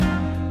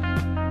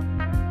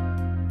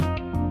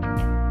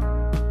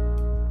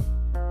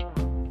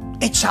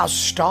It's our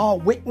star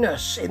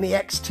witness in the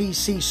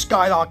XTC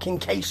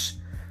skylarking case.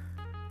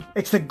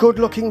 It's the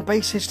good-looking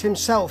bassist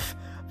himself,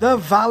 the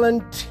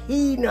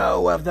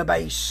Valentino of the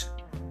bass.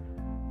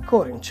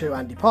 According to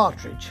Andy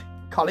Partridge,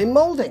 Colin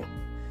Moulding.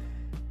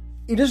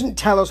 He doesn't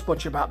tell us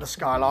much about the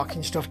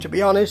skylarking stuff, to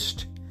be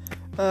honest.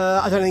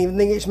 I don't even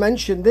think it's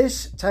mentioned.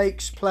 This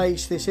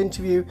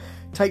interview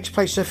takes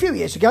place a few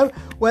years ago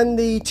when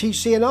the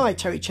TC and I,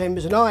 Terry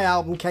Chambers and I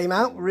album came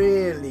out.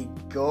 Really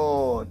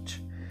good.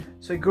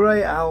 It's a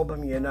great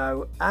album, you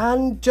know,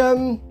 and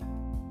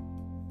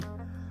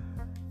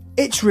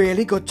it's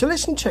really good to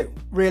listen to.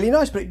 Really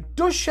nice, but it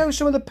does show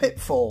some of the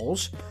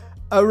pitfalls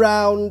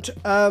around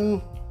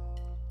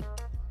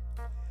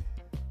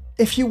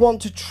if you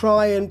want to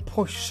try and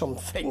push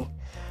something.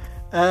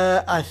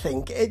 I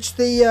think it's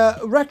the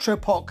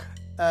Retropop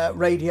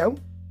radio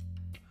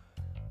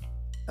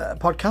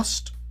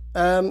podcast,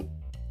 and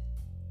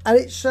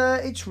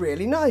it's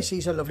really nice.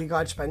 He's a lovely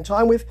guy to spend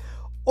time with.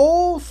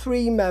 All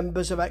three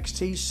members of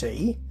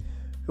XTC,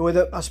 who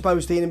are I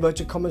suppose the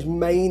inverted commas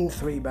main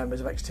three members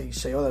of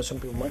XTC, although some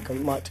people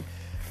might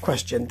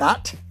question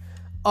that,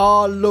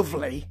 are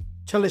lovely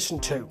to listen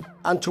to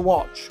and to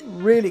watch.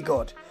 Really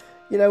good.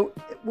 You know,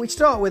 we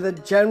start with a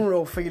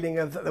general feeling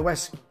of that the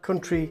West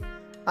Country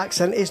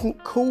accent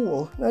isn't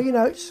cool. No, you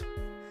know, it's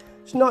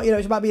not. You know,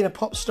 it's about being a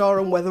pop star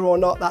and whether or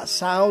not that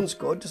sounds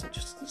good. It doesn't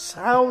just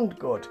sound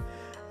good.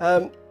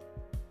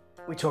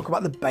 We talk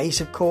about the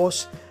bass, of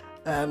course.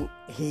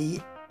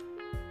 He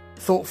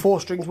thought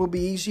 4 strings would be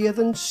easier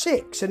than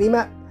 6, and he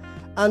met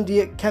Andy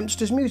at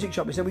Kempster's music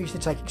shop. He said we used to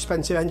take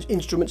expensive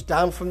instruments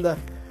down from the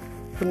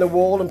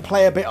wall and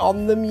play a bit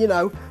on them, you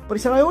know. But he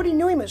said I already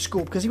knew him at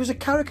school because he was a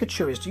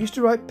caricaturist. He used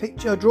to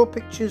draw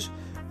pictures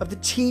of the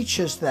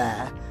teachers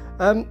there,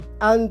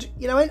 and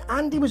you know,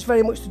 Andy was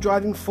very much the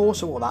driving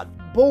force of all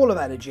that ball of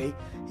energy.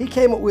 He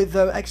came up with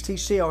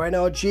XTC or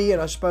NRG,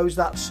 and I suppose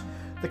that's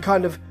the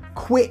kind of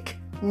quick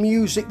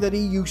music that he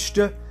used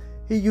to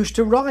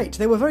write.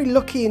 They were very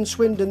lucky in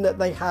Swindon that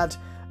they had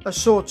a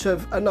sort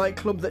of a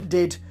nightclub that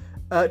did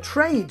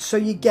trades. So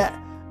you get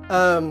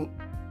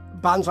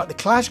bands like The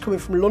Clash coming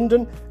from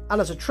London,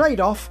 and as a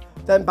trade-off,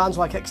 then bands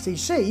like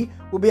XTC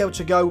will be able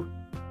to go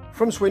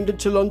from Swindon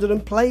to London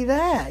and play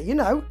there, you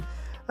know.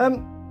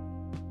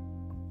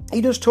 He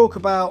does talk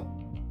about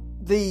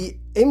the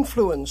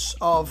influence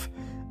of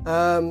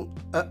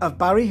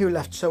Barry, who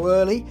left so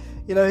early.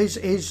 You know,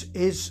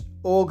 his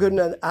organ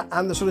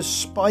and the sort of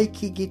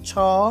spiky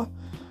guitar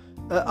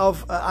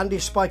of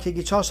Andy's spiky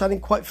guitar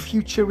sounding quite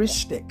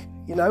futuristic,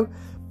 you know,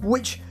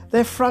 which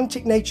their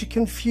frantic nature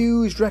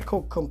confused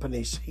record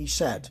companies, he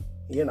said,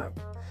 you know.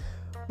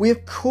 We,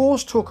 of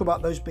course, talk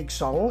about those big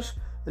songs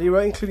that he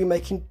wrote, including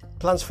Making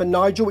Plans for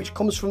Nigel, which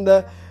comes from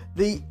the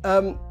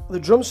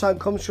drum sound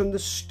comes from the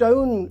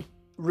Stone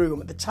Room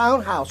at the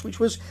Townhouse,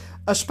 which was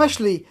a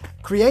specially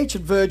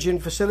created Virgin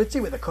facility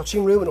with a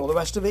cutting room and all the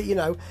rest of it, you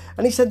know.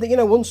 And he said that, you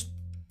know, once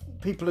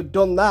people had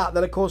done that,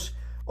 then, of course,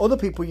 other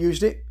people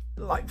used it,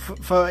 like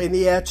for In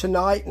the Air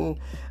Tonight, and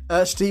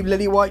Steve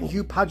Lillywhite and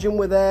Hugh Padgham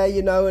were there,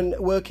 you know, and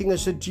working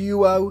as a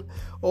duo,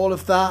 all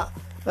of that.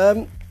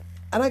 And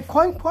I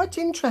quite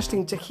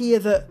interesting to hear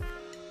that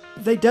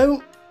they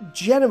don't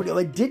generally, or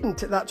they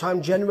didn't at that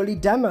time generally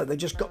demo. They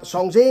just got the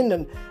songs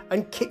in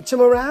and kicked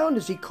them around,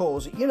 as he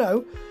calls it, you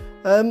know.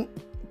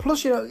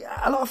 Plus, you know,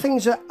 a lot of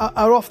things are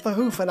off the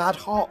hoof and ad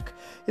hoc.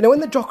 You know, when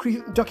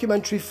the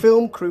documentary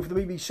film crew for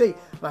the BBC,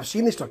 and I've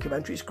seen this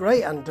documentary, it's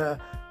great, and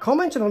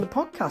commented on the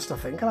podcast, I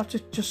think. I'll have to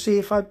just see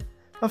if I've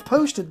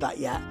posted that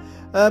yet.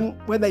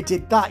 When they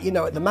did that, you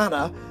know, at the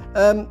Manor,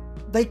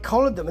 they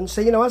collared them and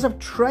say, you know, as a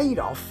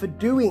trade-off for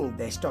doing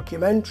this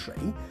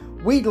documentary,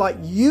 we'd like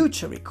you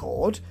to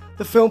record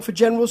the film for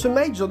Generals and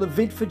Majors, or the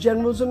vid for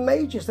Generals and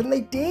Majors. And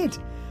they did.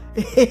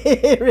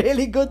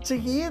 Really good to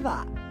hear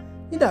that.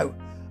 You know,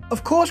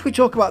 of course we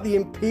talk about the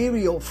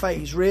Imperial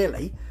phase,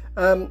 really,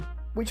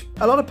 which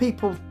a lot of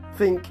people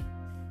think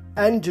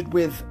ended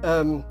with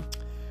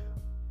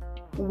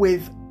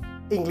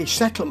English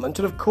Settlement.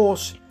 And of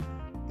course,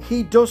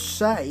 Colin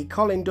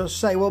does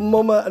say, well,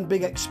 Mama and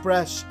Big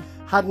Express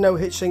had no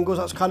hit singles.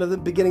 That's kind of the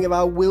beginning of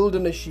our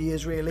wilderness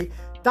years, really.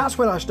 That's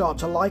when I start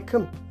to like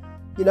them.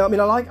 You know, I mean,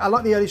 I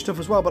like the early stuff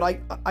as well, but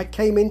I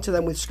came into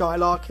them with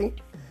Skylarking,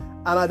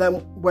 and I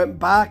then went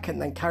back and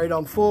then carried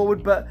on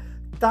forward. But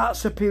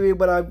that's a period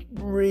when I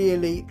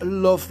really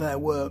love their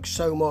work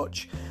so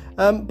much.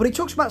 But he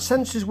talks about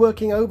Senses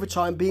Working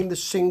Overtime being the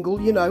single,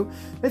 you know.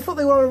 They thought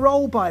they were on a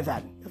roll by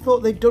then. They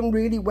thought they'd done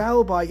really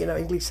well by, you know,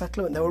 English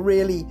Settlement. They were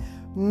really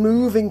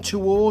moving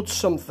towards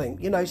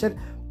something. You know, he said,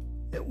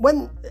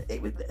 when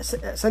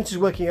Senses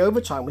Working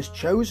Overtime was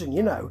chosen,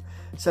 you know,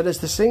 said as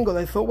the single,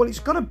 they thought, well, it's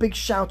got a big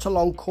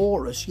shout-along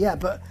chorus, yeah,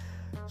 but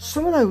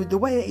some of the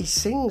way that he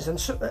sings and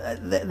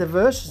the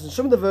verses and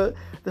some of the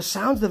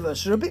sounds of the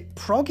verses are a bit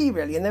proggy,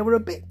 really, and they were a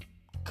bit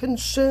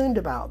concerned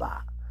about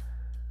that.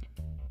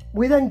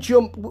 We then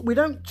we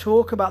don't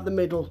talk about the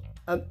middle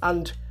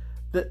and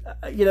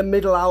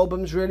middle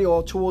albums really,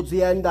 or towards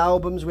the end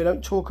albums. We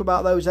don't talk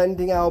about those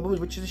ending albums,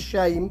 which is a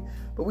shame,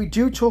 but we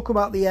do talk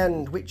about the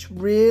end, which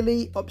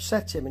really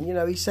upset him.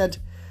 And he said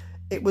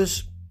it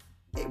wasn't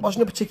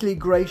a particularly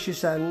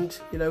gracious end.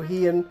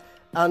 He and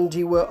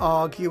Andy were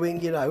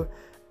arguing,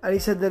 and he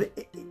said that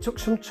it took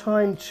some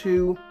time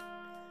to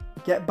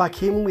get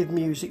back in with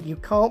music. You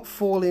can't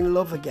fall in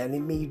love again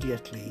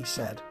immediately, he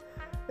said.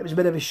 It was a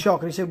bit of a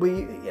shock. And he said,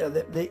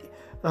 the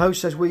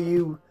host says, were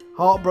you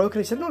heartbroken?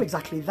 He said, not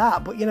exactly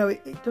that, but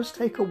it does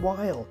take a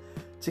while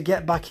to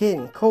get back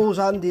in. Calls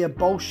Andy a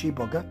bolshy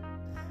bugger.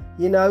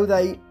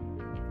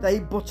 They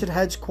butted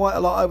heads quite a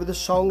lot over the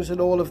songs and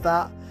all of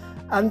that.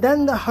 And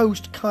then the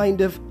host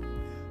kind of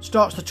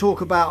starts to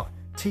talk about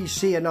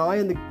TC and I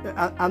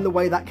and the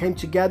way that came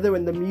together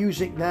and the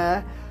music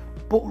there.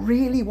 But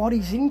really what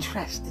he's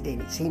interested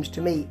in, it seems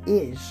to me,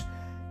 is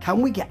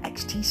can we get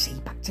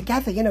XTC back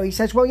together? He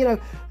says, well,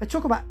 they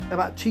talk about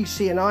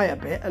TC and I a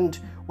bit and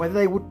whether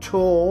they would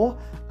tour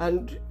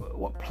and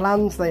what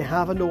plans they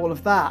have and all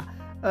of that.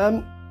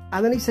 And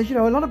then he says, a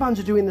lot of bands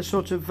are doing the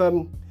sort of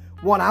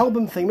one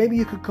album thing. Maybe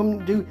you could come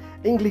and do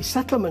English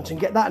Settlement and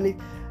get that.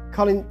 And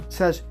Colin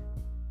says,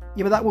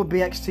 yeah, but that would be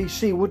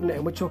XTC, wouldn't it?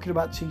 And we're talking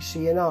about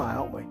TC and I,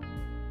 aren't we?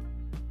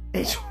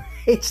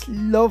 It's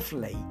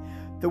lovely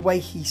the way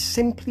he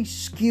simply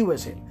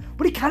skewers it.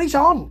 But he carries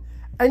on.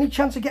 Any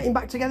chance of getting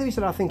back together? He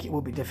said, I think it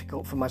will be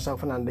difficult for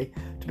myself and Andy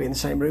to be in the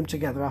same room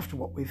together after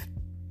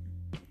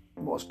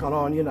what's gone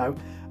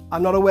on,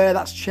 I'm not aware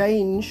that's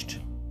changed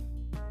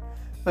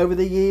over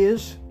the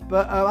years.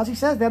 But as he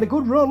says, they had a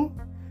good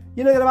run.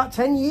 They had about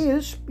 10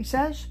 years, he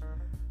says.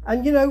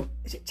 And,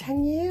 is it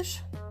 10 years?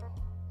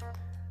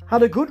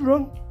 Had a good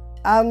run.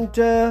 And,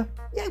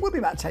 it would be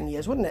about 10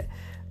 years, wouldn't it?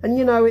 And,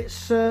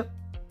 it's...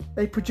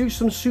 they produce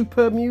some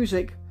superb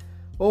music.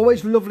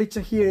 Always lovely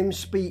to hear him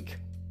speak.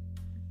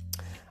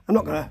 I'm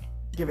not going to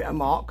give it a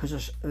mark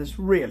because there's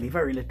really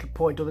very little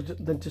point other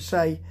than to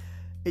say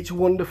it's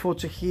wonderful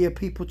to hear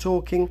people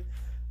talking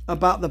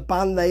about the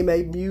band they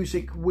made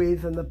music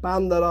with and the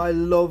band that I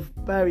love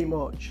very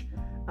much.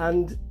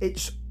 And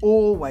it's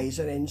always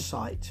an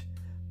insight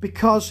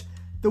because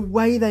the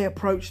way they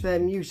approach their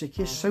music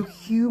is so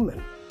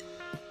human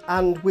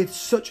and with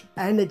such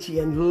energy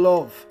and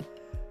love.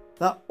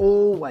 That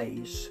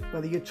always,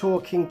 whether you're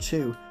talking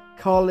to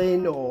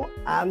Colin or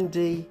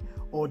Andy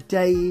or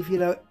Dave,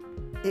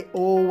 it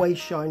always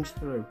shines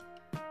through.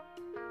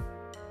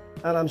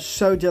 And I'm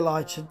so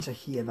delighted to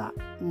hear that.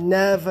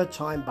 Never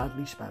time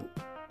badly spent.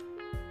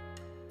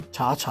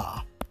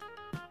 Ta-ta.